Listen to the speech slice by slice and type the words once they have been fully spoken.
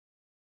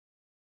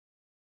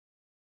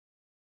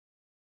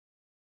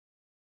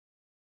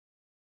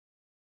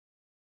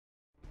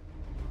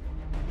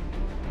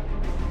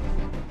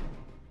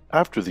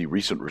After the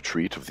recent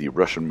retreat of the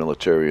Russian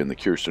military in the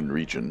Kherson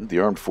region, the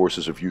armed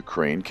forces of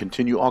Ukraine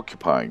continue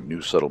occupying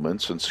new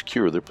settlements and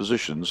secure their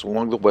positions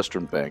along the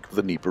western bank of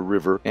the Dnieper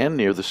River and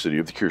near the city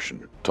of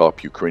Kherson.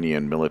 Top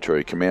Ukrainian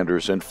military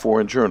commanders and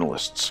foreign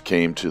journalists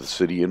came to the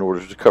city in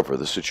order to cover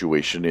the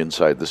situation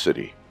inside the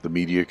city. The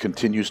media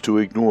continues to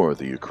ignore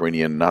the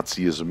Ukrainian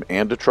Nazism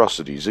and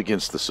atrocities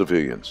against the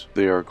civilians.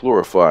 They are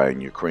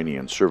glorifying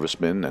Ukrainian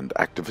servicemen and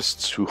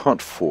activists who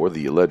hunt for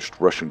the alleged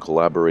Russian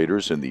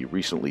collaborators in the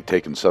recently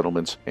taken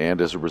settlements,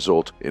 and as a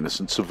result,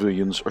 innocent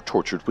civilians are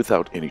tortured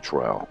without any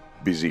trial.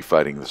 Busy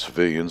fighting the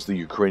civilians, the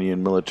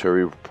Ukrainian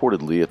military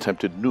reportedly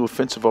attempted new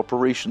offensive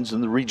operations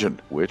in the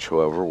region, which,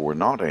 however, were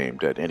not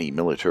aimed at any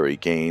military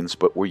gains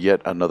but were yet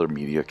another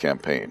media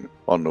campaign.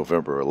 On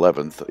November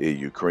 11th, a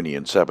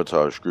Ukrainian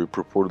sabotage group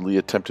reportedly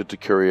attempted to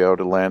carry out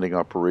a landing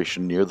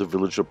operation near the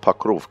village of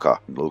Pokrovka,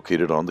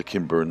 located on the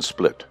Kimburn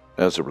Split.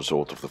 As a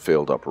result of the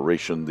failed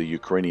operation, the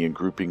Ukrainian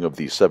grouping of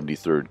the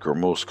 73rd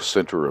Gormosk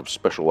Center of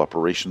Special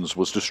Operations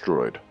was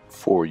destroyed.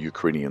 4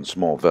 Ukrainian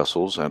small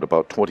vessels and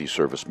about 20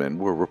 servicemen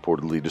were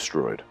reportedly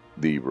destroyed.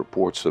 The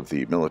reports of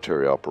the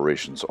military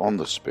operations on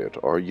the Spit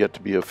are yet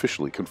to be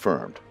officially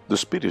confirmed. The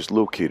Spit is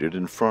located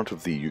in front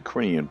of the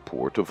Ukrainian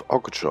port of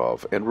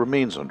Alkachov and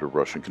remains under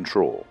Russian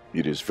control.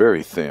 It is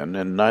very thin,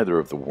 and neither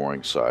of the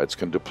warring sides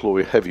can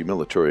deploy heavy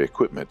military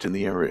equipment in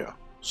the area.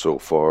 So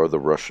far, the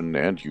Russian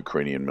and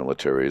Ukrainian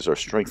militaries are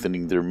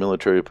strengthening their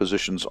military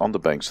positions on the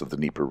banks of the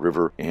Dnieper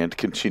River and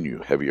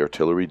continue heavy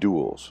artillery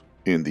duels.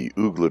 In the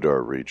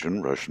Ugledar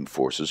region, Russian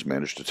forces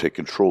managed to take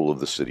control of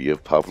the city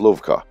of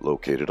Pavlovka,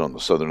 located on the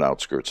southern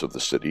outskirts of the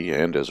city,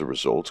 and as a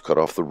result cut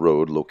off the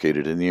road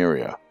located in the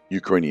area.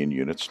 Ukrainian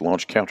units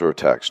launched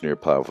counterattacks near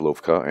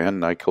Pavlovka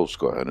and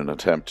Nikolskoye in an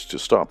attempt to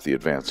stop the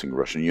advancing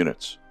Russian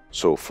units.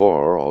 So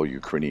far, all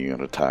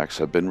Ukrainian attacks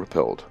have been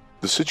repelled.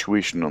 The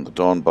situation on the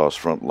Donbass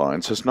front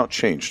lines has not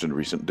changed in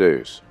recent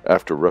days.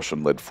 After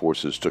Russian-led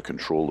forces took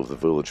control of the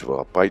village of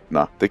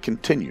Alpaytna, they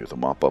continue the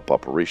mop-up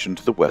operation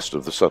to the west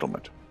of the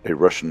settlement. A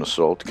Russian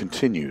assault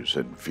continues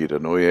in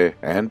Vidanoye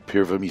and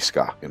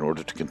Pervomiska in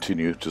order to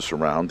continue to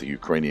surround the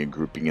Ukrainian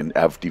grouping in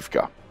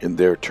Avdiivka. In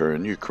their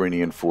turn,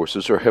 Ukrainian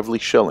forces are heavily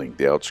shelling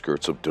the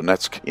outskirts of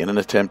Donetsk in an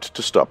attempt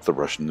to stop the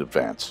Russian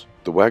advance.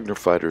 The Wagner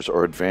fighters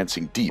are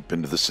advancing deep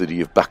into the city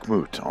of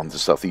Bakhmut on the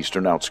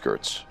southeastern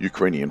outskirts.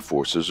 Ukrainian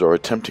forces are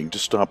attempting to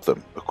stop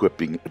them,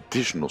 equipping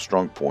additional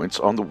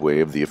strongpoints on the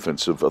way of the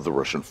offensive of the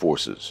Russian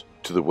forces.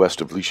 To the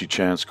west of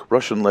Lysychansk,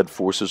 Russian-led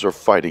forces are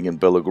fighting in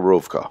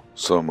Belogorovka.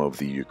 Some of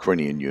the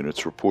Ukrainian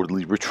units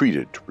reportedly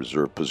retreated to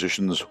reserve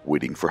positions,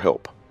 waiting for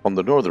help. On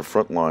the northern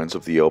front lines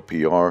of the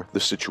LPR, the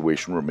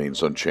situation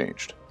remains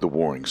unchanged. The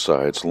warring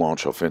sides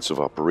launch offensive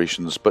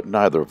operations, but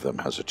neither of them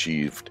has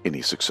achieved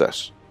any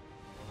success.